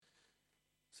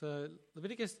So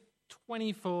Leviticus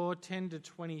 24, 10 to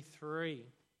 23.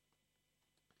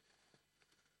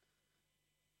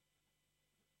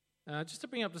 Just to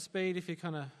bring up to speed, if you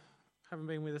kind of haven't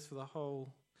been with us for the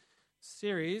whole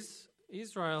series,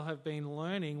 Israel have been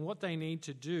learning what they need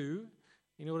to do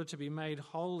in order to be made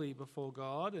holy before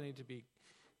God. They need to be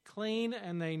clean,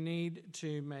 and they need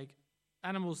to make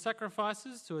animal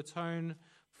sacrifices to atone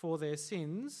for their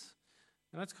sins.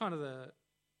 And that's kind of the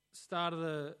start of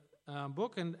the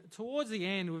book. And towards the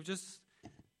end, we've just,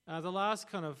 the last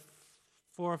kind of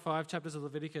 4 or 5 chapters of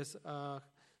Leviticus are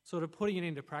sort of putting it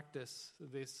into practice,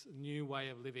 this new way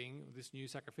of living, this new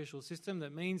sacrificial system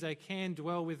that means they can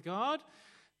dwell with God,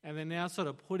 and they're now sort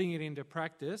of putting it into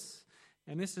practice,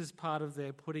 and this is part of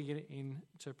their putting it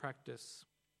into practice.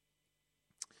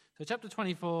 So chapter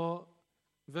 24,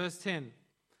 verse 10.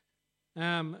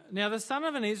 Now the son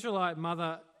of an Israelite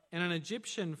mother and an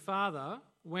Egyptian father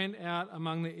went out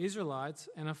among the Israelites,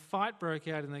 and a fight broke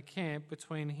out in the camp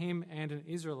between him and an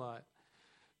Israelite.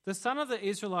 The son of the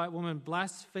Israelite woman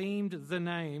blasphemed the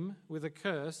name with a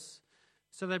curse,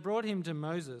 so they brought him to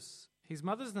Moses. His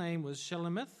mother's name was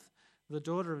Shelemith, the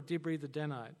daughter of Dibri the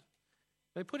Danite.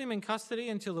 They put him in custody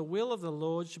until the will of the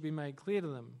Lord should be made clear to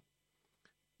them.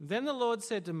 Then the Lord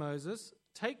said to Moses,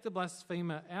 "Take the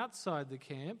blasphemer outside the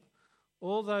camp.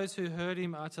 All those who heard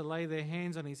him are to lay their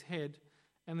hands on his head,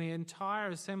 and the entire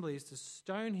assembly is to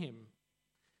stone him.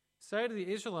 Say to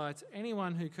the Israelites,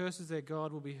 anyone who curses their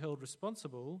God will be held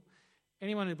responsible.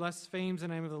 Anyone who blasphemes the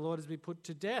name of the Lord is to be put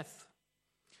to death.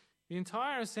 The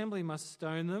entire assembly must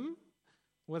stone them,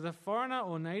 whether foreigner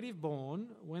or native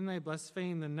born. When they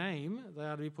blaspheme the name, they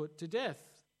are to be put to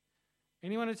death.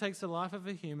 Anyone who takes the life of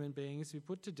a human being is to be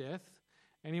put to death.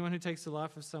 Anyone who takes the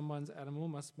life of someone's animal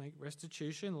must make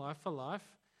restitution, life for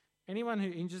life. Anyone who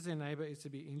injures their neighbour is to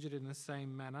be injured in the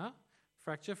same manner.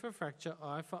 Fracture for fracture,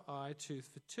 eye for eye, tooth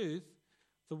for tooth.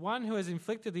 The one who has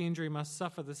inflicted the injury must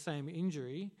suffer the same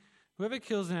injury. Whoever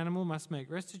kills an animal must make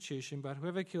restitution, but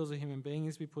whoever kills a human being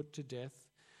is to be put to death.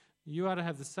 You are to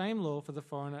have the same law for the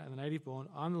foreigner and the native born.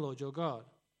 I'm the Lord your God."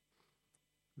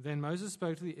 Then Moses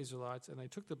spoke to the Israelites, and they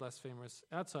took the blasphemous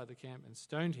outside the camp and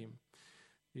stoned him.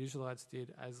 The Israelites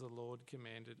did as the Lord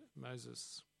commanded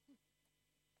Moses.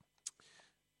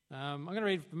 I'm going to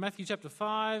read Matthew chapter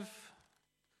 5.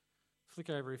 Flick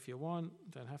over if you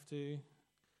want, don't have to.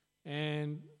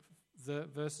 And the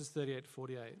verses 38 to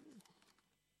 48.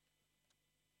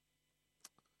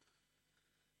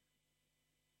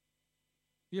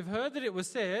 You've heard that it was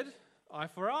said, eye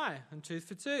for eye and tooth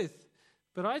for tooth.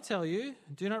 But I tell you,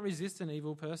 do not resist an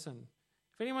evil person.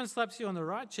 If anyone slaps you on the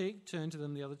right cheek, turn to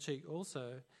them the other cheek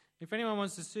also. If anyone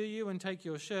wants to sue you and take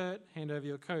your shirt, hand over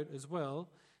your coat as well.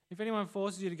 If anyone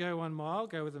forces you to go 1 mile,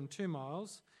 go with them 2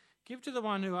 miles. Give to the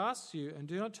one who asks you, and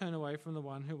do not turn away from the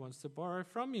one who wants to borrow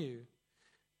from you.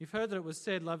 You've heard that it was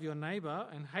said, love your neighbour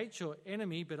and hate your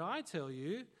enemy, but I tell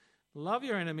you, love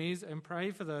your enemies and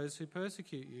pray for those who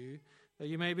persecute you, that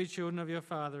you may be children of your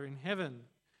Father in heaven.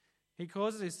 He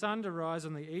causes his sun to rise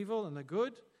on the evil and the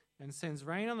good, and sends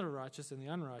rain on the righteous and the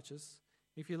unrighteous.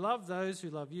 If you love those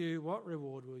who love you, what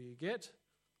reward will you get?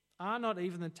 Are not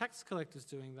even the tax collectors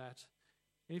doing that?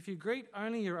 And if you greet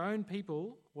only your own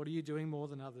people, what are you doing more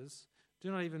than others? Do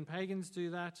not even pagans do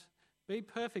that? Be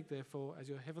perfect, therefore, as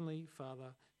your heavenly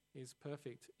Father is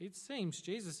perfect. It seems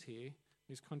Jesus here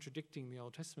is contradicting the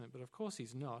Old Testament, but of course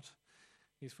he's not.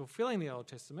 He's fulfilling the Old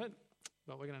Testament,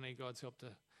 but we're going to need God's help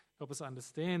to help us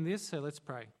understand this, so let's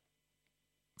pray.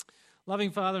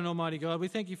 Loving Father and Almighty God, we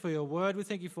thank you for your word. We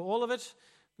thank you for all of it.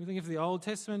 We thank you for the Old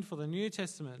Testament, for the New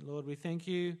Testament. Lord, we thank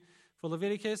you for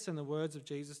Leviticus and the words of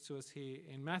Jesus to us here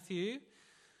in Matthew.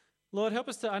 Lord, help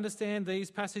us to understand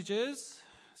these passages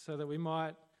so that we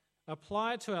might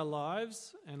apply it to our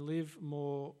lives and live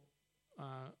more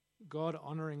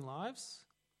God-honouring lives.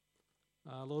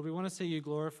 Lord, we want to see you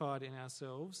glorified in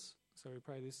ourselves. So we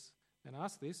pray this and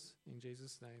ask this in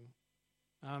Jesus' name.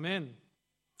 Amen.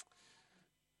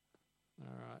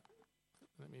 All right,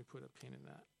 let me put a pin in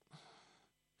that.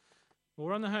 Well,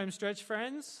 we're on the home stretch,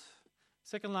 friends.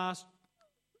 Second last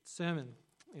sermon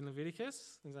in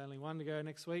Leviticus. There's only one to go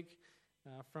next week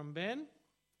from Ben,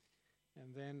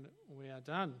 and then we are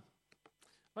done.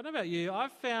 I don't know about you,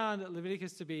 I've found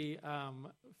Leviticus to be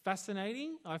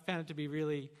fascinating. I found it to be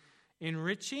really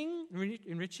enriching.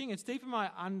 It's deepened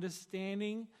my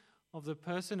understanding of the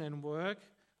person and work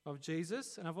of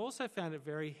Jesus, and I've also found it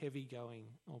very heavy going,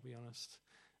 I'll be honest.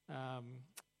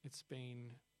 It's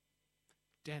been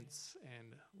dense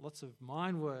and lots of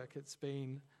mind work. It's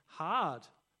been hard,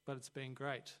 but it's been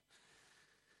great.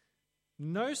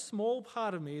 No small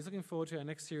part of me is looking forward to our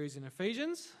next series in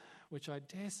Ephesians, which I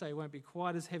dare say won't be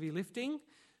quite as heavy lifting,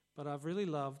 but I've really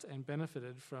loved and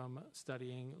benefited from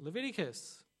studying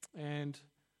Leviticus. And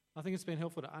I think it's been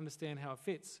helpful to understand how it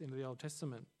fits into the Old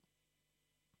Testament.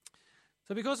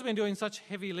 So because we've been doing such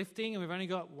heavy lifting and we've only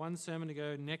got one sermon to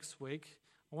go next week,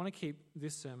 I want to keep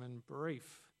this sermon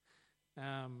brief.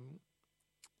 Now,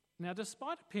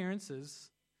 despite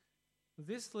appearances,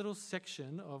 this little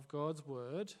section of God's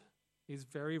Word is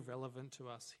very relevant to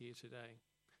us here today.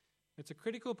 It's a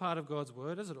critical part of God's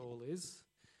Word, as it all is.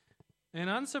 And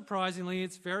unsurprisingly,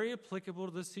 it's very applicable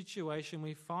to the situation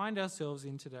we find ourselves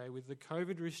in today with the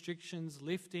COVID restrictions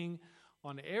lifting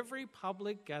on every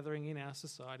public gathering in our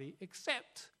society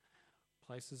except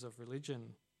places of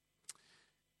religion.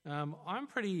 I'm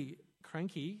pretty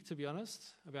cranky, to be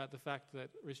honest, about the fact that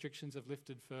restrictions have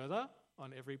lifted further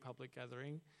on every public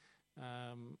gathering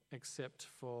except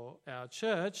for our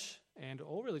church and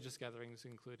all religious gatherings,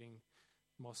 including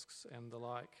mosques and the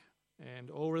like. And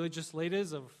all religious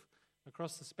leaders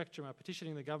across the spectrum are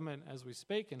petitioning the government as we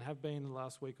speak and have been the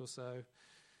last week or so.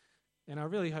 And I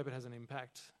really hope it has an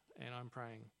impact, and I'm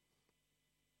praying.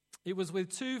 It was with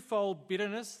twofold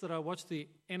bitterness that I watched the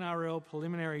NRL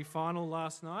preliminary final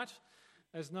last night,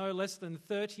 as no less than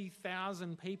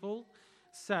 30,000 people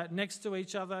sat next to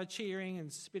each other, cheering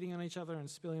and spitting on each other and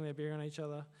spilling their beer on each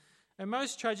other. And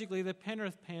most tragically, the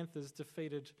Penrith Panthers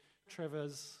defeated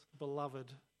Trevor's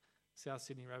beloved South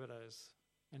Sydney Rabbitohs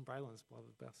and Braylon's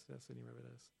beloved South Sydney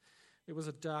Rabbitohs. It was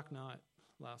a dark night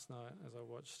last night as I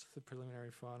watched the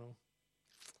preliminary final.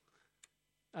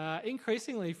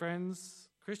 Increasingly, friends,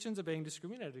 Christians are being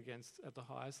discriminated against at the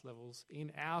highest levels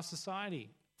in our society,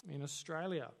 in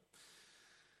Australia,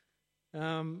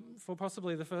 for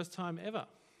possibly the first time ever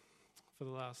for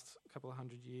the last couple of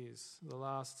hundred years. The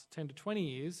last 10 to 20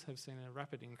 years have seen a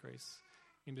rapid increase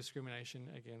in discrimination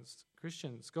against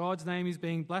Christians. God's name is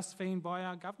being blasphemed by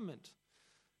our government,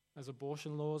 as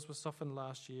abortion laws were softened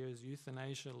last year, as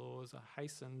euthanasia laws are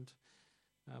hastened,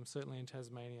 certainly in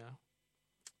Tasmania.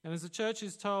 And as the church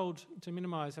is told to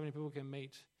minimise how many people can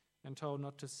meet and told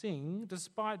not to sing,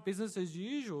 despite business as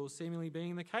usual seemingly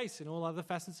being the case in all other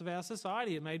facets of our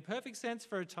society. It made perfect sense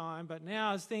for a time, but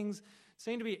now as things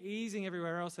seem to be easing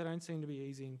everywhere else, they don't seem to be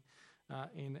easing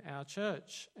in our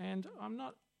church. And I'm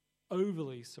not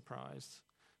overly surprised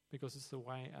because it's the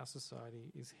way our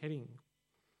society is heading.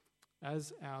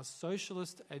 As our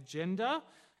socialist agenda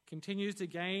continues to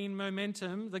gain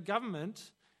momentum, the government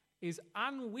is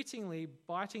unwittingly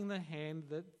biting the hand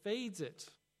that feeds it.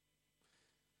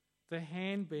 The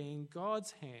hand being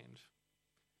God's hand.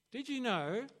 Did you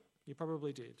know, you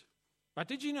probably did, but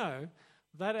did you know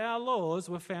that our laws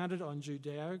were founded on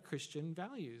Judeo-Christian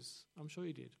values? I'm sure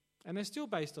you did. And they're still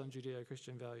based on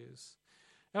Judeo-Christian values.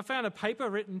 I found a paper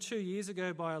written 2 years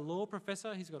ago by a law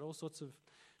professor. He's got all sorts of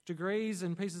degrees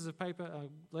and pieces of paper,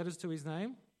 letters to his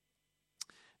name.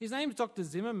 His name's Dr.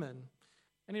 Zimmerman.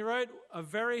 And he wrote a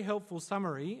very helpful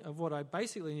summary of what I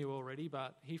basically knew already,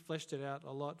 but he fleshed it out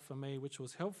a lot for me, which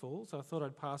was helpful. So I thought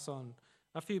I'd pass on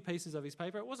a few pieces of his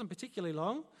paper. It wasn't particularly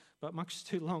long, but much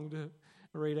too long to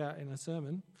read out in a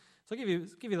sermon. So I'll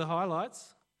give you the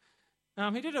highlights.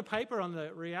 He did a paper on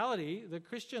the reality that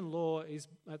Christian law is,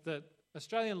 that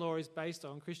Australian law is based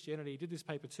on Christianity. He did this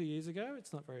paper 2 years ago.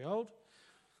 It's not very old.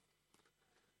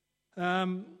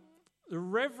 The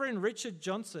Reverend Richard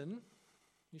Johnson,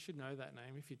 you should know that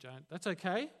name. If you don't, that's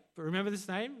okay. But remember this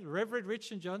name, Reverend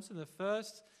Richard Johnson, the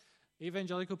first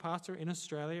evangelical pastor in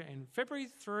Australia in February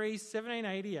 3,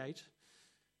 1788.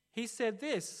 He said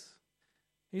this.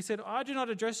 He said, "I do not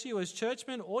address you as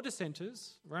churchmen or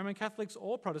dissenters, Roman Catholics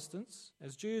or Protestants,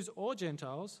 as Jews or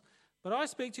Gentiles, but I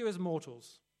speak to you as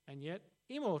mortals, and yet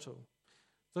immortal.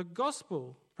 The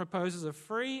gospel proposes a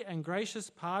free and gracious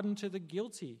pardon to the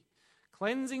guilty,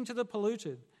 cleansing to the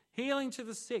polluted, healing to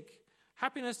the sick,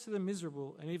 happiness to the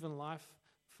miserable, and even life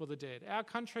for the dead." Our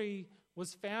country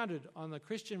was founded on the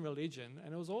Christian religion,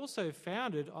 and it was also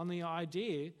founded on the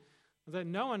idea that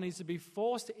no one needs to be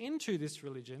forced into this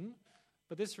religion,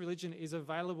 but this religion is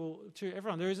available to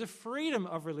everyone. There is a freedom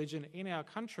of religion in our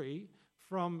country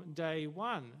from day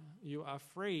one. You are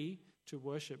free to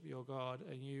worship your God,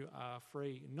 and you are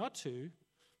free not to,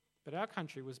 but our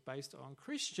country was based on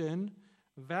Christian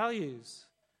values.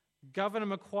 Governor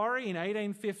Macquarie in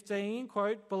 1815,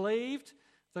 quote, believed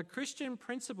that Christian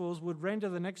principles would render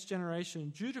the next generation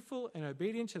dutiful and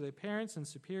obedient to their parents and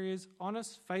superiors,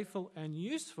 honest, faithful, and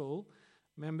useful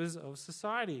members of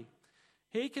society.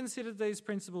 He considered these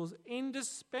principles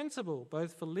indispensable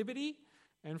both for liberty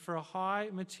and for a high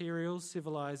material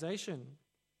civilization.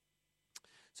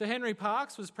 Sir Henry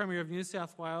Parkes was Premier of New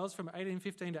South Wales from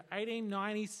 1815 to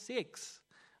 1896,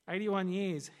 81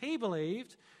 years. He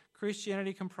believed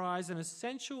Christianity comprised an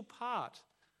essential part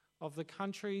of the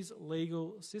country's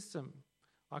legal system.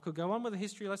 I could go on with a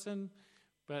history lesson,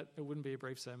 but it wouldn't be a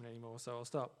brief sermon anymore, so I'll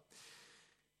stop.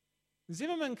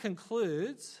 Zimmerman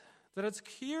concludes that it's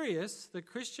curious that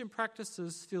Christian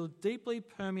practices still deeply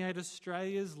permeate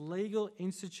Australia's legal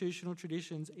institutional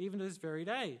traditions even to this very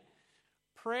day.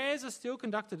 Prayers are still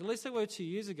conducted, at least they were 2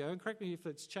 years ago, and correct me if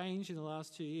it's changed in the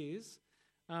last 2 years.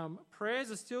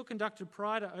 Prayers are still conducted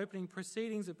prior to opening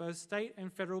proceedings at both state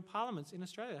and federal parliaments in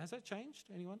Australia. Has that changed?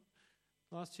 Anyone?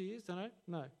 The last 2 years? Don't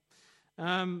know?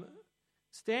 No.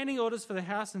 Standing orders for the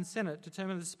House and Senate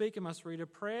determine the Speaker must read a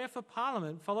prayer for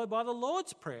Parliament followed by the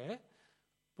Lord's Prayer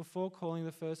before calling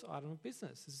the first item of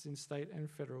business. This is in state and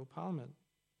federal parliament.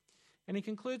 And he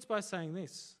concludes by saying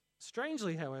this: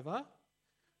 strangely, however,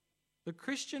 the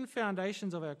Christian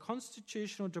foundations of our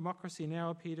constitutional democracy now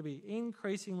appear to be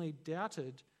increasingly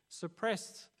doubted,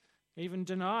 suppressed, even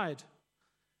denied.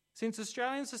 Since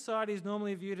Australian society is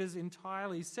normally viewed as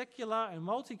entirely secular and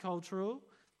multicultural,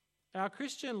 our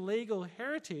Christian legal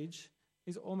heritage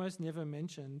is almost never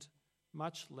mentioned,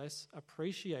 much less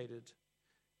appreciated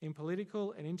in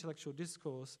political and intellectual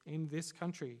discourse in this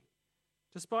country.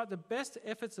 Despite the best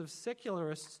efforts of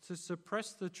secularists to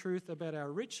suppress the truth about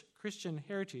our rich Christian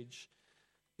heritage,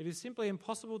 it is simply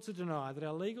impossible to deny that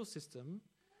our legal system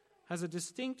has a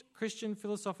distinct Christian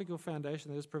philosophical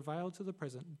foundation that has prevailed to the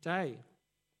present day.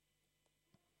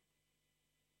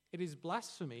 It is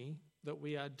blasphemy that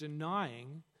we are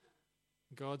denying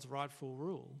God's rightful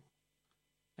rule,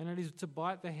 and it is to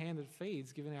bite the hand that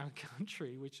feeds, given our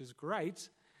country, which is great,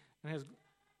 and has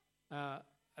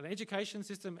an education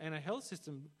system and a health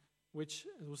system which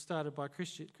was started by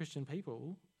Christian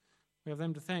people. We have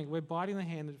them to thank. We're biting the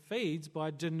hand that feeds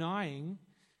by denying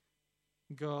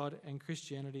God and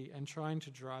Christianity and trying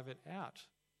to drive it out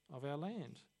of our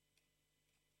land.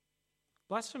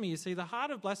 Blasphemy, you see, the heart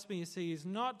of blasphemy, you see, is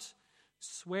not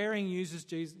swearing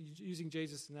using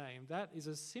Jesus' name. That is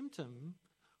a symptom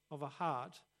of a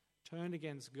heart turned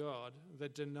against God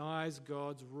that denies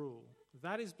God's rule.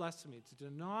 That is blasphemy, to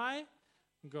deny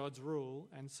God's rule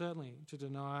and certainly to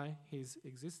deny his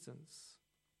existence.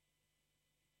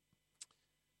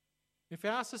 If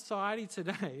our society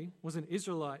today was an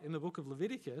Israelite in the book of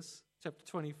Leviticus, chapter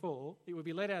 24, it would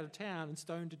be led out of town and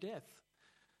stoned to death,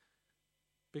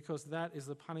 because that is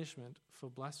the punishment for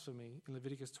blasphemy in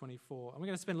Leviticus 24. And we're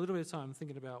going to spend a little bit of time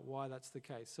thinking about why that's the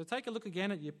case. So take a look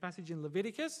again at your passage in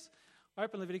Leviticus.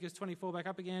 Open Leviticus 24 back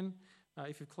up again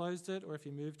if you've closed it, or if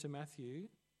you move to Matthew.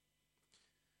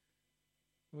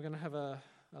 We're going to have a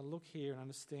look here and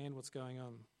understand what's going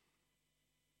on.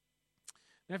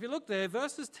 Now, if you look there,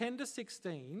 verses 10 to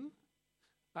 16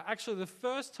 are actually the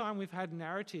first time we've had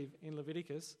narrative in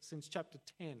Leviticus since chapter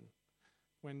 10,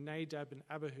 when Nadab and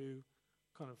Abihu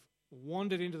kind of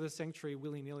wandered into the sanctuary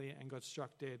willy-nilly and got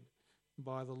struck dead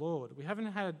by the Lord. We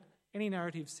haven't had any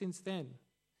narrative since then.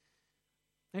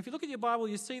 And if you look at your Bible,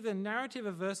 you see the narrative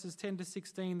of verses 10 to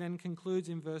 16 then concludes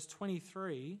in verse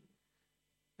 23,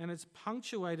 and it's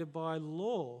punctuated by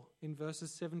law in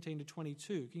verses 17 to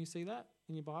 22. Can you see that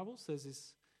in your Bible? So there's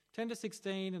this 10 to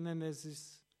 16, and then there's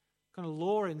this kind of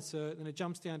law insert, and it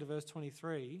jumps down to verse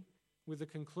 23 with the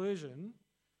conclusion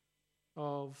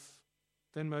of,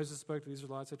 then Moses spoke to the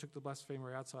Israelites, they took the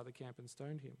blasphemer outside the camp and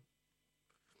stoned him.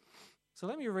 So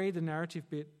let me read the narrative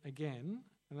bit again,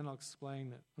 and then I'll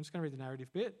explain it. I'm just going to read the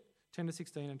narrative bit, 10 to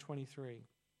 16 and 23.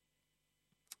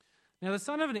 Now the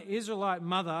son of an Israelite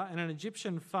mother and an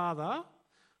Egyptian father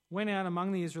went out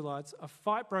among the Israelites. A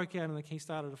fight broke out, and he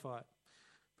started a fight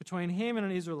between him and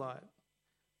an Israelite.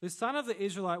 The son of the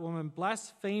Israelite woman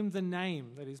blasphemed the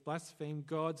name, that is, blasphemed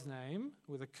God's name,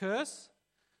 with a curse.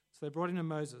 So they brought him to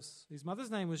Moses. His mother's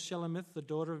name was Shelemith, the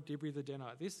daughter of Dibri the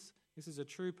Denite. This is a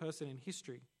true person in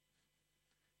history.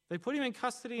 They put him in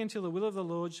custody until the will of the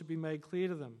Lord should be made clear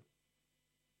to them.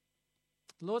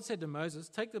 The Lord said to Moses,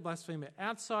 take the blasphemer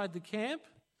outside the camp.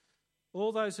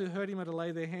 All those who heard him are to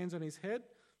lay their hands on his head,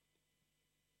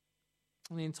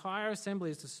 and the entire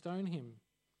assembly is to stone him.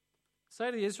 Say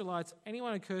to the Israelites,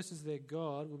 anyone who curses their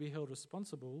God will be held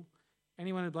responsible.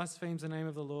 Anyone who blasphemes the name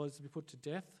of the Lord is to be put to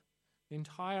death. The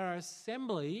entire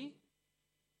assembly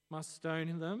must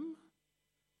stone them,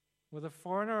 whether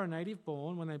foreigner or native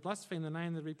born. When they blaspheme the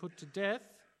name, they'll be put to death.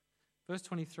 Verse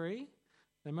 23,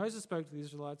 then Moses spoke to the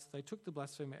Israelites. They took the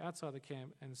blasphemer outside the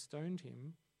camp and stoned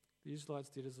him. The Israelites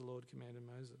did as the Lord commanded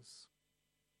Moses.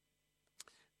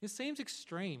 This seems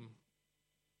extreme.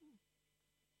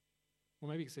 Well,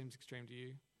 maybe it seems extreme to you.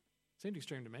 It seemed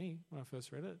extreme to me when I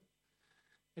first read it.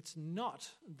 It's not,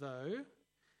 though,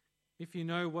 if you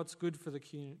know what's good for the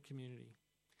community.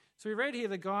 So we read here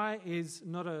the guy is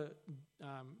not a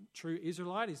true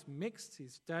Israelite. He's mixed.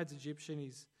 His dad's Egyptian.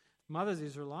 He's mother's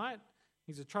Israelite.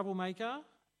 He's a troublemaker.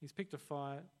 He's picked a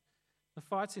fight. The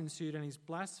fight's ensued and he's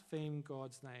blasphemed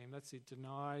God's name. That's it,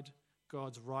 denied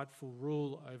God's rightful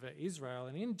rule over Israel.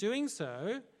 And in doing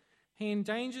so, he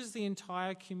endangers the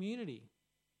entire community.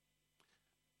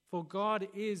 For God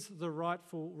is the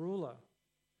rightful ruler.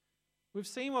 We've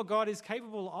seen what God is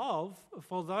capable of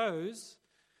for those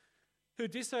who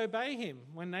disobey him.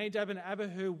 When Nadab and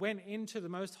Abihu went into the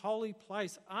most holy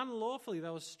place unlawfully, they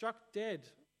were struck dead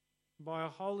by a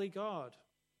holy God.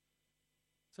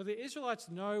 So the Israelites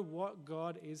know what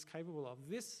God is capable of.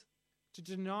 This, to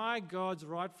deny God's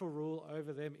rightful rule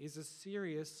over them, is a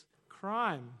serious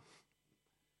crime.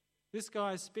 This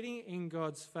guy is spitting in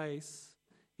God's face.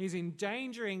 He's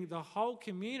endangering the whole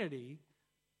community.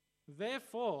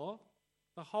 Therefore,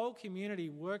 the whole community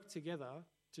work together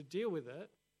to deal with it,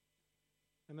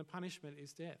 and the punishment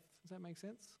is death. Does that make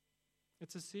sense?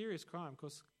 It's a serious crime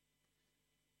because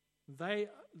they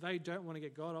don't want to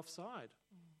get God offside.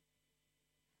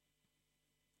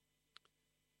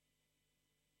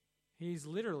 He's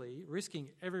literally risking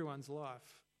everyone's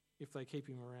life if they keep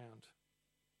him around.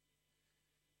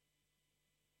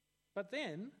 But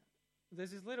then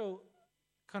there's this little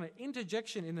kind of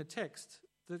interjection in the text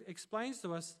that explains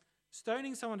to us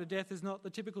stoning someone to death is not the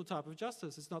typical type of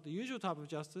justice. It's not the usual type of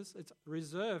justice. It's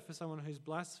reserved for someone who's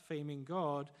blaspheming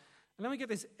God. And then we get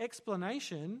this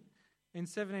explanation in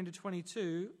 17 to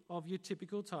 22 of your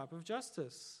typical type of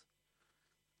justice.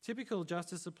 Typical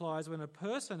justice applies when a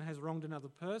person has wronged another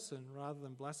person rather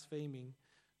than blaspheming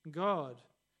God.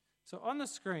 So on the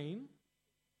screen,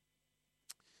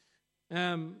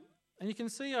 and you can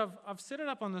see I've set it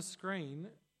up on the screen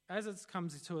as it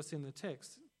comes to us in the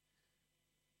text.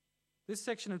 This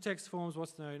section of text forms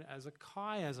what's known as a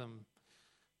chiasm.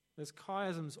 There's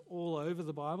chiasms all over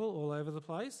the Bible, all over the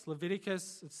place.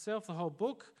 Leviticus itself, the whole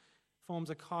book, forms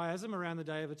a chiasm around the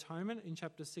Day of Atonement in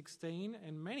chapter 16,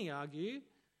 and many argue,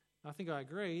 I think I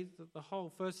agree, that the whole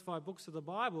first 5 books of the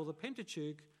Bible, the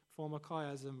Pentateuch, form a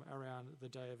chiasm around the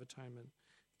Day of Atonement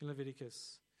in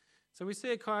Leviticus. So we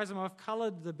see a chiasm. I've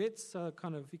coloured the bits so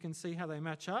kind of you can see how they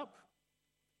match up.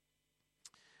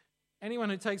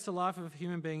 Anyone who takes the life of a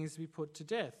human being is to be put to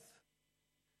death.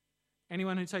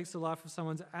 Anyone who takes the life of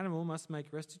someone's animal must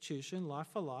make restitution, life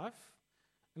for life.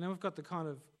 And then we've got the kind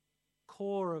of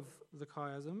core of the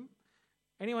chiasm.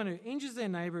 Anyone who injures their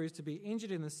neighbour is to be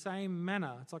injured in the same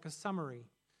manner. It's like a summary.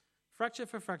 Fracture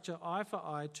for fracture, eye for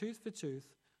eye, tooth for tooth.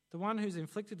 The one who's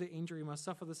inflicted the injury must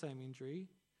suffer the same injury.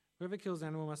 Whoever kills an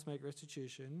animal must make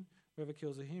restitution. Whoever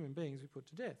kills a human being is to be put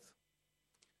to death.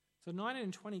 So 19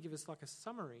 and 20 give us like a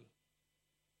summary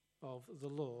of the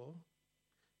law.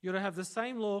 You're to have the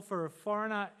same law for a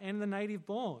foreigner and the native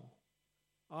born.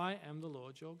 I am the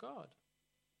Lord your God.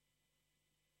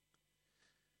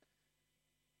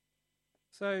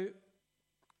 So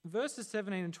verses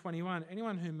 17 and 21,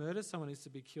 anyone who murders someone is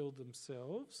to be killed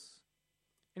themselves.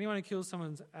 Anyone who kills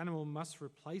someone's animal must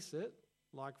replace it,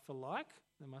 like for like.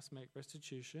 They must make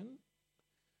restitution.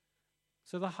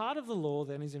 So the heart of the law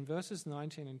then is in verses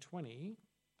 19 and 20.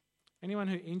 Anyone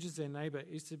who injures their neighbour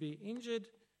is to be injured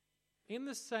in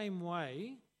the same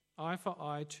way, eye for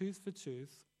eye, tooth for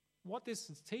tooth. What this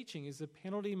is teaching is the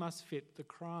penalty must fit the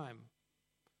crime.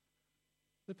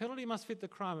 The penalty must fit the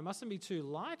crime. It mustn't be too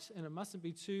light and it mustn't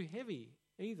be too heavy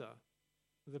either,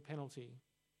 the penalty.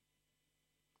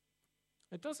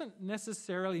 It doesn't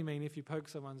necessarily mean if you poke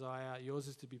someone's eye out, yours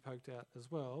is to be poked out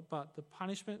as well, but the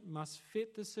punishment must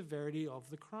fit the severity of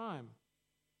the crime.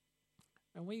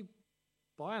 And we,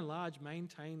 by and large,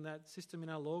 maintain that system in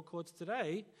our law courts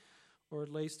today, or at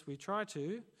least we try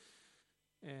to.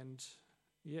 And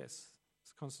yes,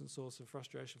 it's a constant source of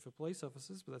frustration for police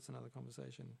officers, but that's another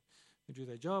conversation. Who do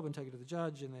their job and take it to the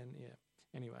judge, and then,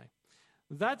 anyway.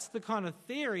 That's the kind of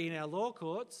theory in our law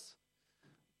courts,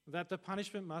 that the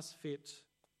punishment must fit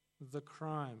the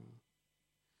crime.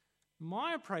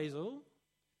 My appraisal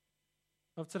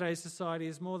of today's society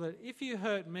is more that if you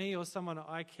hurt me or someone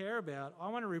I care about, I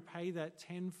want to repay that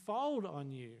tenfold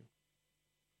on you.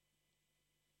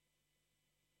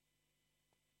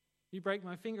 You break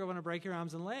my finger, I want to break your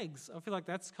arms and legs. I feel like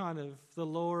that's kind of the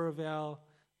law of our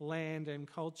land and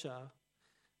culture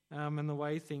and the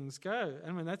way things go.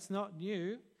 I mean, that's not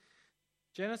new.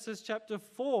 Genesis chapter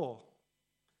 4.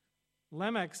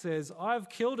 Lamech says, I've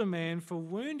killed a man for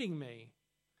wounding me.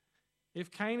 If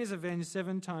Cain is avenged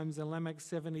 7 times, then Lamech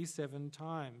 77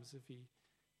 times. If you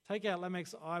take out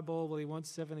Lamech's eyeball, well, he wants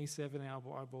 77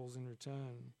 eyeballs in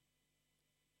return.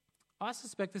 I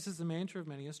suspect this is the mantra of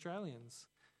many Australians,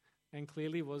 and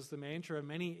clearly was the mantra of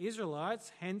many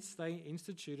Israelites, hence they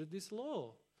instituted this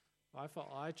law. Eye for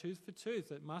eye, tooth for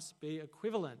tooth. It must be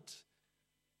equivalent.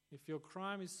 If your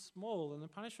crime is small, then the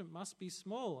punishment must be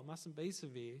small. It mustn't be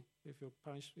severe. If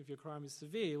your crime is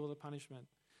severe, well, the punishment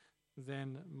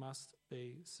then must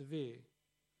be severe.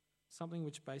 Something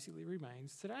which basically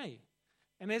remains today.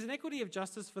 And there's an equity of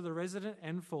justice for the resident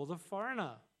and for the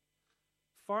foreigner.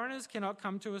 Foreigners cannot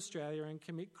come to Australia and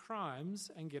commit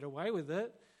crimes and get away with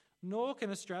it, nor can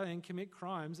Australians commit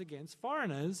crimes against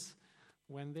foreigners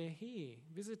when they're here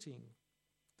visiting.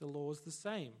 The law is the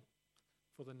same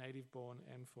for the native born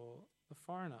and for the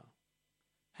foreigner.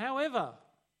 However,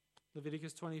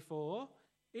 Leviticus 24,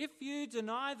 if you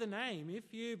deny the name,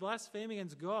 if you blaspheme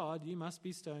against God, you must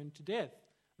be stoned to death.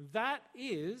 That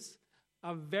is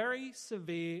a very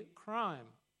severe crime.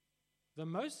 The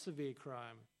most severe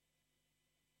crime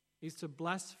is to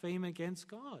blaspheme against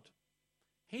God.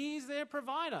 He is their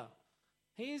provider.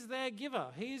 He is their giver.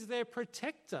 He is their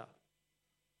protector.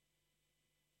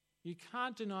 You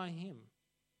can't deny him,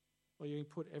 or you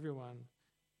put everyone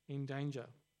in danger.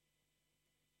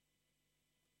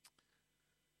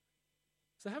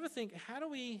 So have a think, how do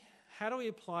we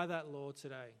apply that law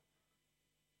today?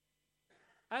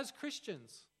 As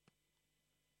Christians,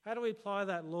 how do we apply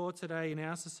that law today in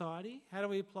our society? How do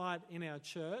we apply it in our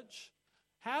church?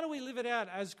 How do we live it out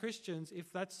as Christians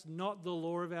if that's not the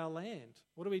law of our land?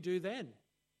 What do we do then?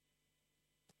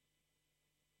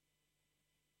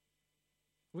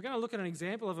 We're going to look at an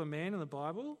example of a man in the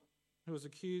Bible who was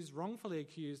wrongfully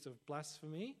accused of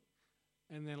blasphemy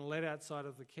and then led outside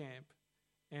of the camp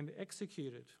and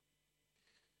executed.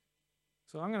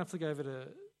 So I'm going to flick over to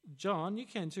John. You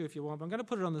can too if you want, but I'm going to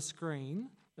put it on the screen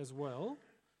as well,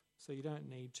 so you don't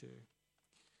need to.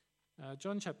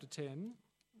 John chapter 10,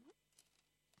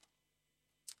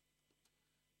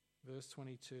 verse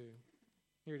 22.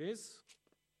 Here it is.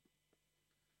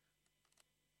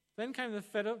 Then came the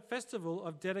festival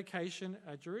of dedication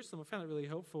at Jerusalem. I found it really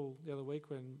helpful the other week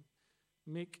when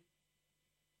Mick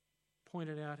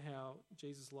pointed out how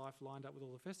Jesus' life lined up with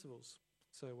all the festivals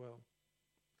so well.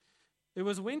 It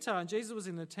was winter and Jesus was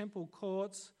in the temple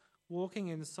courts walking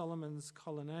in Solomon's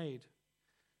colonnade.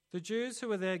 The Jews who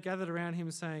were there gathered around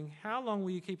him saying, "How long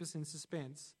will you keep us in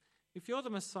suspense? If you're the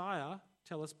Messiah,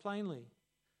 tell us plainly."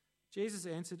 Jesus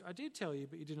answered, "I did tell you,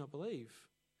 but you did not believe.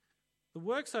 The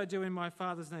works I do in my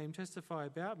Father's name testify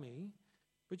about me,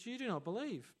 but you do not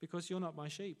believe because you're not my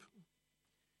sheep.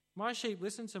 My sheep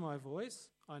listen to my voice,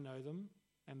 I know them,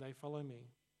 and they follow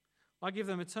me. I give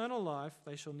them eternal life,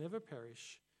 they shall never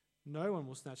perish. No one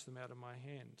will snatch them out of my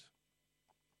hand.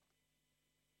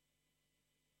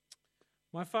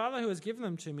 My Father who has given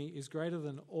them to me is greater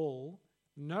than all.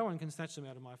 No one can snatch them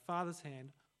out of my Father's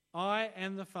hand. I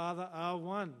and the Father are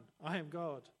one. I am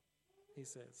God," he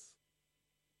says.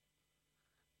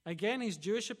 Again, his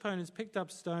Jewish opponents picked up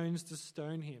stones to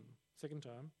stone him. Second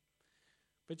time.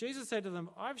 But Jesus said to them,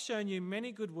 "I've shown you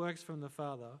many good works from the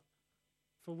Father.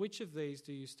 For which of these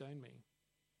do you stone me?"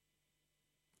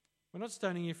 "We're not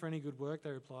stoning you for any good work,"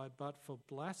 they replied, "but for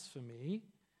blasphemy,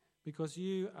 because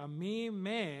you, a mere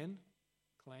man,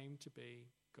 claim to be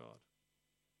God."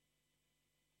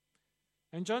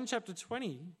 In John chapter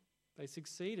 20, they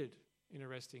succeeded in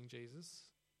arresting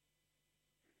Jesus.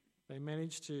 They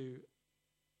managed to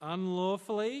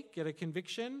unlawfully get a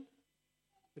conviction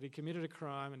that he committed a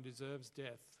crime and deserves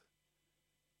death.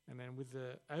 And then with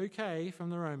the okay from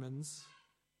the Romans,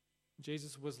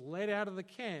 Jesus was led out of the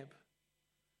camp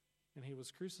and he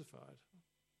was crucified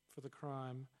for the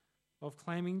crime of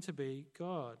claiming to be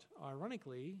God.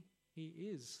 Ironically, he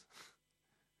is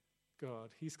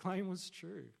God. His claim was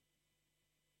true.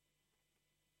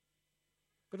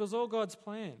 But it was all God's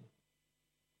plan.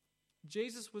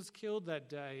 Jesus was killed that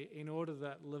day in order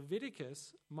that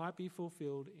Leviticus might be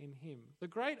fulfilled in him. The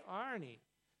great irony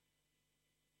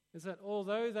is that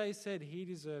although they said he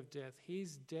deserved death,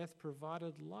 his death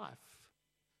provided life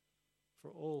for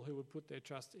all who would put their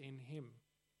trust in him.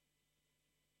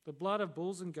 The blood of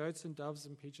bulls and goats and doves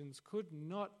and pigeons could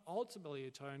not ultimately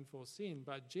atone for sin,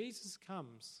 but Jesus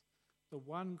comes, the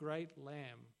one great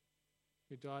lamb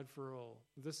who died for all,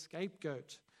 the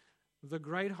scapegoat, the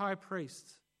great high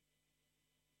priest.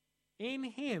 In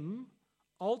him,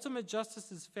 ultimate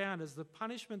justice is found as the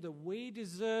punishment that we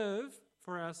deserve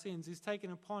for our sins is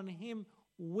taken upon him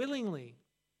willingly.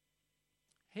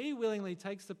 He willingly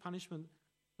takes the punishment,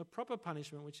 the proper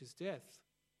punishment, which is death.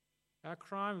 Our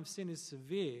crime of sin is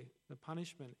severe. The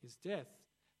punishment is death.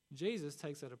 Jesus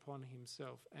takes that upon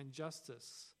himself, and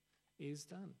justice is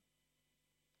done.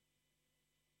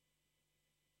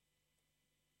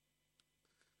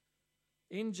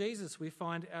 In Jesus, we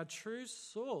find our true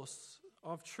source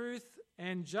of truth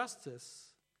and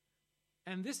justice.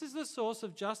 And this is the source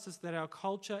of justice that our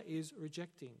culture is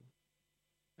rejecting,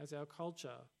 as our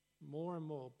culture more and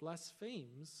more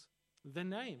blasphemes the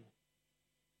name.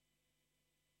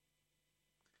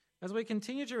 As we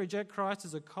continue to reject Christ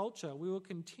as a culture, we will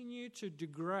continue to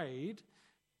degrade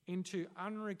into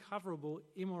unrecoverable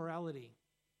immorality.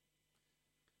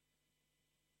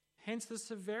 Hence the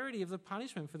severity of the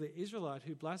punishment for the Israelite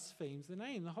who blasphemes the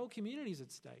name. The whole community is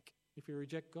at stake if we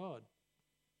reject God.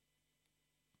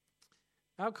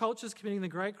 Our culture is committing the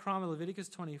great crime of Leviticus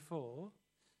 24.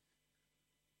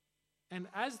 And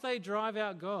as they drive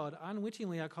out God,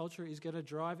 unwittingly our culture is going to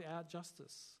drive out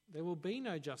justice. There will be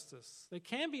no justice. There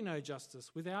can be no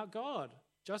justice without God.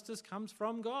 Justice comes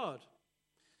from God.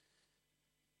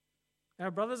 Our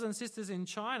brothers and sisters in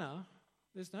China,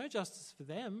 there's no justice for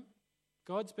them.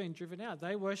 God's been driven out.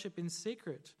 They worship in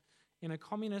secret in a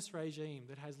communist regime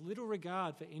that has little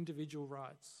regard for individual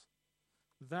rights.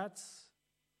 That's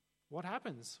what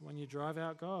happens when you drive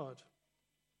out God.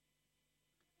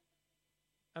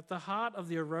 At the heart of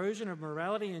the erosion of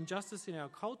morality and justice in our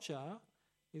culture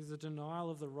is the denial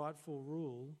of the rightful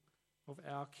rule of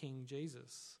our King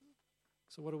Jesus.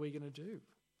 So what are we going to do?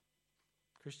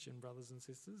 Christian brothers and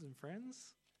sisters and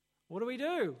friends, what do we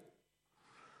do?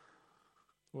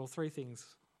 Well, three things,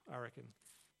 I reckon.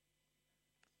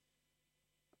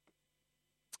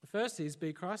 The first is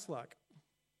be Christ-like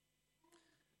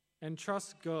and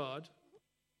trust God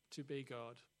to be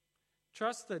God.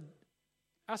 Trust that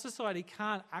our society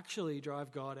can't actually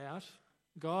drive God out.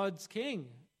 God's king.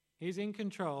 He's in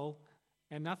control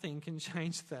and nothing can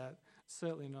change that.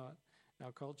 Certainly not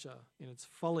our culture in its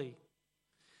folly.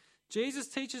 Jesus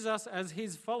teaches us as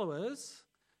his followers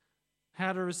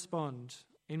how to respond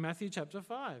in Matthew chapter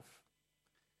 5.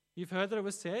 You've heard that it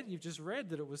was said, you've just read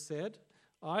that it was said,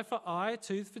 eye for eye,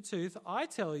 tooth for tooth. I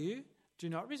tell you, do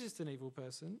not resist an evil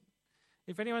person.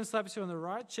 If anyone slaps you on the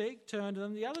right cheek, turn to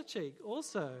them the other cheek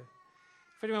also.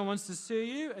 If anyone wants to sue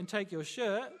you and take your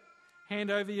shirt, hand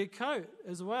over your coat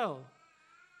as well.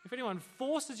 If anyone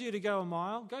forces you to go a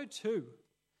mile, go 2.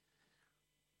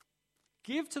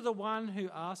 Give to the one who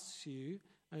asks you,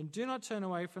 and do not turn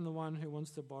away from the one who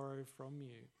wants to borrow from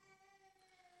you.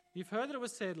 You've heard that it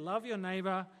was said, love your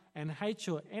neighbour and hate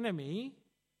your enemy.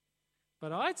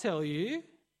 But I tell you,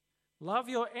 love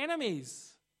your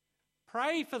enemies.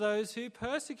 Pray for those who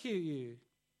persecute you,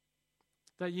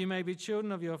 that you may be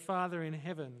children of your Father in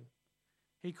heaven.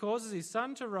 He causes his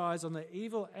sun to rise on the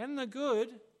evil and the good,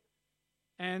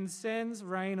 and sends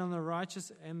rain on the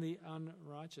righteous and the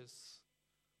unrighteous.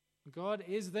 God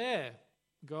is there.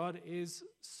 God is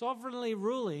sovereignly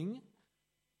ruling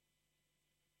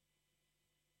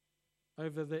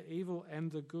over the evil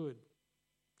and the good,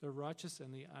 the righteous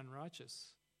and the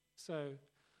unrighteous. So,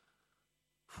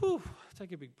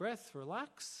 take a big breath,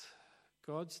 relax.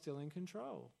 God's still in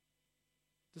control,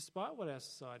 despite what our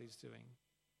society's doing.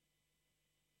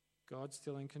 God's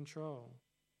still in control.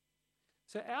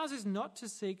 So ours is not to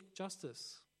seek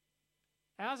justice.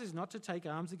 Ours is not to take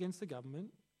arms against the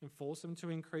government and force them to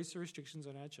increase the restrictions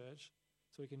on our church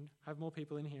so we can have more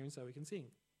people in here and so we can sing.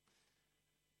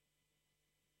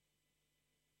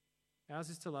 Ours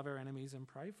is to love our enemies and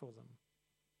pray for them.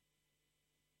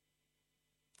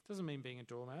 Doesn't mean being a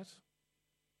doormat.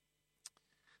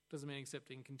 Doesn't mean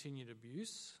accepting continued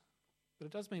abuse. But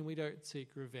it does mean we don't seek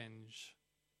revenge.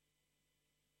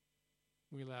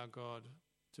 We allow God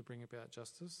to bring about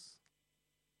justice.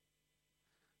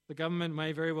 The government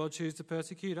may very well choose to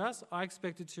persecute us. I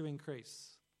expect it to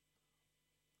increase.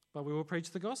 But we will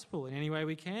preach the gospel in any way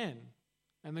we can.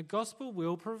 And the gospel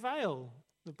will prevail.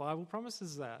 The Bible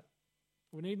promises that.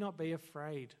 We need not be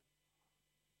afraid.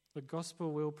 The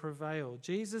gospel will prevail.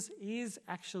 Jesus is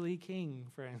actually king,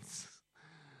 friends.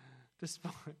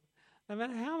 Despite, no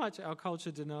matter how much our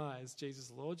culture denies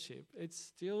Jesus' lordship, it's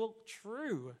still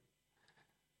true.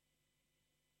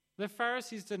 The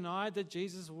Pharisees denied that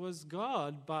Jesus was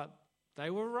God, but they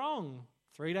were wrong.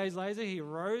 3 days later, he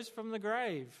rose from the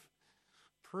grave,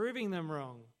 proving them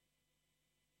wrong.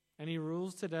 And he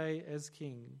rules today as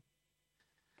king.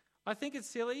 I think it's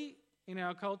silly in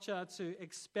our culture to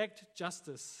expect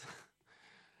justice.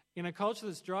 In a culture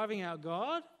that's driving out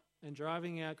God and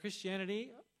driving out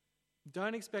Christianity,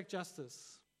 don't expect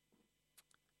justice.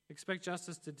 Expect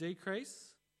justice to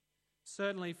decrease,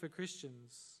 certainly for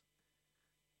Christians.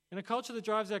 In a culture that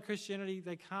drives out Christianity,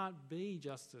 there can't be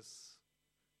justice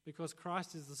because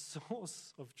Christ is the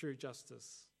source of true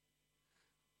justice.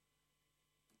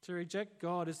 To reject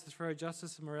God is to throw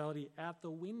justice and morality out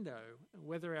the window,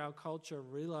 whether our culture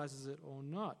realises it or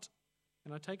not.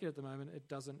 And I take it at the moment it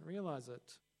doesn't realise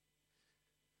it.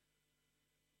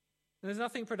 And there's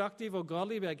nothing productive or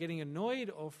godly about getting annoyed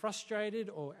or frustrated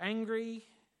or angry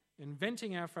and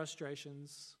venting our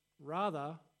frustrations.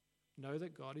 Rather, Know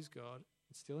that God is God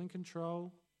and still in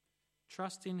control.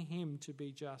 Trust in him to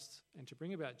be just and to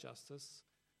bring about justice.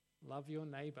 Love your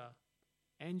neighbour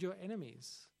and your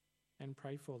enemies and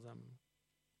pray for them.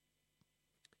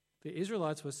 The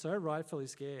Israelites were so rightfully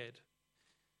scared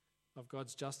of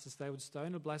God's justice, they would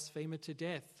stone a blasphemer to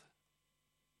death.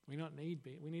 We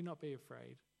need not be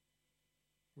afraid.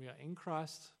 We are in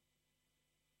Christ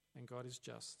and God is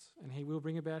just, and he will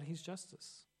bring about his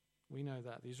justice. We know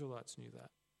that. The Israelites knew that.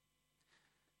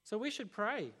 So we should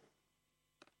pray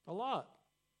a lot.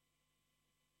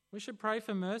 We should pray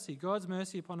for mercy, God's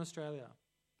mercy upon Australia.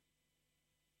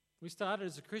 We started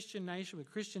as a Christian nation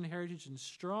with Christian heritage and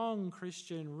strong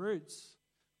Christian roots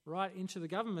right into the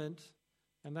government,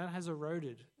 and that has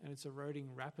eroded, and it's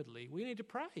eroding rapidly. We need to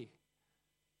pray.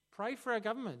 Pray for our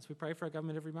governments. We pray for our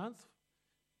government every month.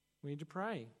 We need to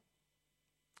pray.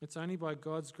 It's only by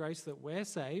God's grace that we're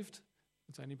saved.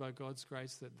 It's only by God's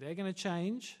grace that they're going to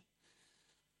change.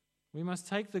 We must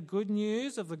take the good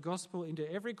news of the gospel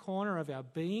into every corner of our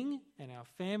being and our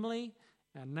family,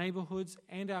 our neighbourhoods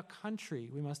and our country.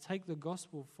 We must take the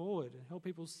gospel forward and help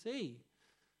people see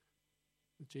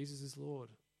that Jesus is Lord.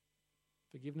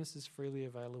 Forgiveness is freely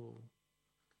available.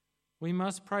 We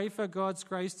must pray for God's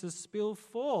grace to spill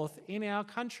forth in our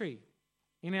country,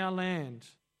 in our land,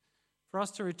 for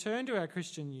us to return to our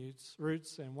Christian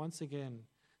roots and once again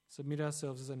submit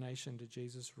ourselves as a nation to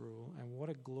Jesus' rule. And what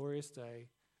a glorious day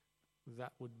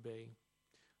that would be.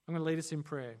 I'm going to lead us in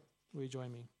prayer. Will you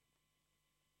join me?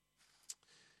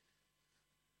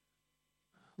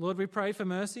 Lord, we pray for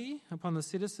mercy upon the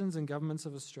citizens and governments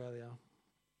of Australia.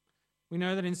 We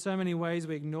know that in so many ways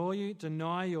we ignore you,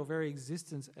 deny your very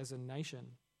existence as a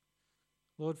nation.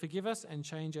 Lord, forgive us and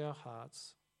change our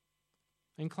hearts.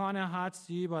 Incline our hearts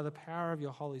to you by the power of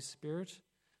your Holy Spirit.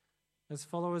 As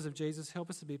followers of Jesus, help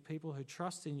us to be people who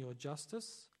trust in your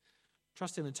justice,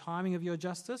 trust in the timing of your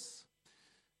justice,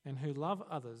 and who love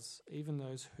others, even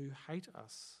those who hate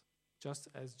us, just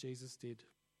as Jesus did.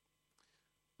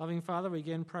 Loving Father, we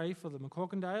again pray for the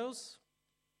McCorkindales.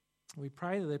 We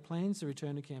pray that their plans to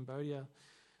return to Cambodia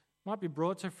might be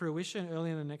brought to fruition early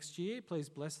in the next year. Please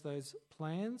bless those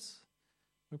plans.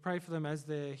 We pray for them as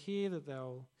they're here, that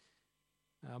they'll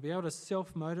be able to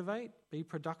self-motivate, be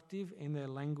productive in their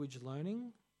language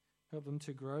learning, help them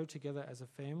to grow together as a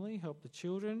family, help the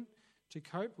children to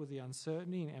cope with the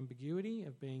uncertainty and ambiguity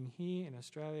of being here in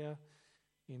Australia,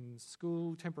 in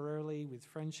school temporarily, with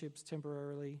friendships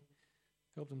temporarily,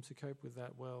 help them to cope with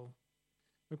that well.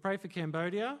 We pray for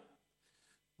Cambodia.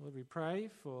 Lord, we pray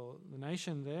for the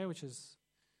nation there, which has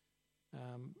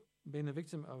been the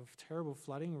victim of terrible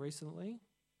flooding recently.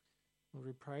 Lord,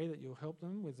 we pray that you'll help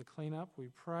them with the cleanup. We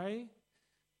pray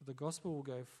that the gospel will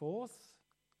go forth.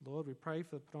 Lord, we pray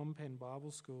for the Phnom Penh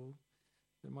Bible School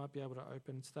that might be able to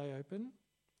stay open,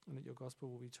 and that your gospel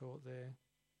will be taught there.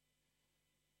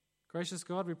 Gracious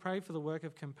God, we pray for the work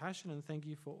of compassion and thank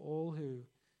you for all who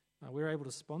we're able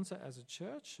to sponsor as a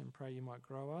church, and pray you might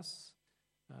grow us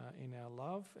in our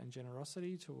love and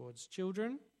generosity towards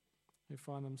children who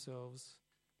find themselves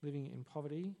living in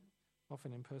poverty,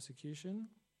 often in persecution.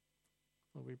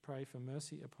 Lord, we pray for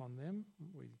mercy upon them.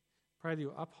 We pray that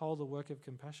you uphold the work of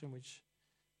compassion, which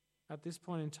at this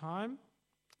point in time,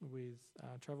 with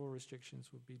travel restrictions,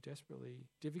 would be desperately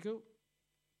difficult.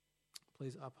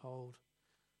 Please uphold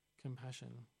compassion.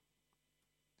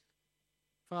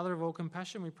 Father of all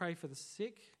compassion, we pray for the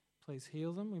sick. Please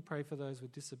heal them. We pray for those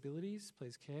with disabilities.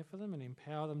 Please care for them and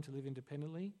empower them to live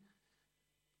independently.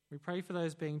 We pray for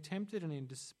those being tempted and in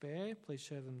despair. Please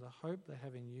show them the hope they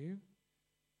have in you.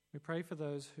 We pray for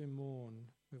those who mourn,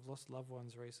 who've lost loved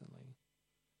ones recently.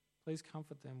 Please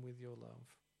comfort them with your love.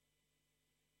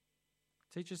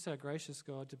 Teach us, our gracious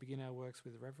God, to begin our works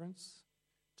with reverence,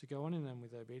 to go on in them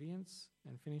with obedience,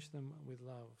 and finish them with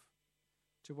love,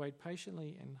 to wait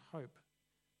patiently in hope,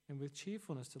 and with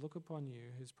cheerfulness to look upon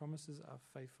you, whose promises are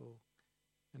faithful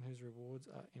and whose rewards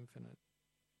are infinite.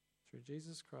 Through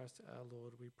Jesus Christ our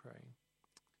Lord we pray.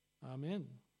 Amen.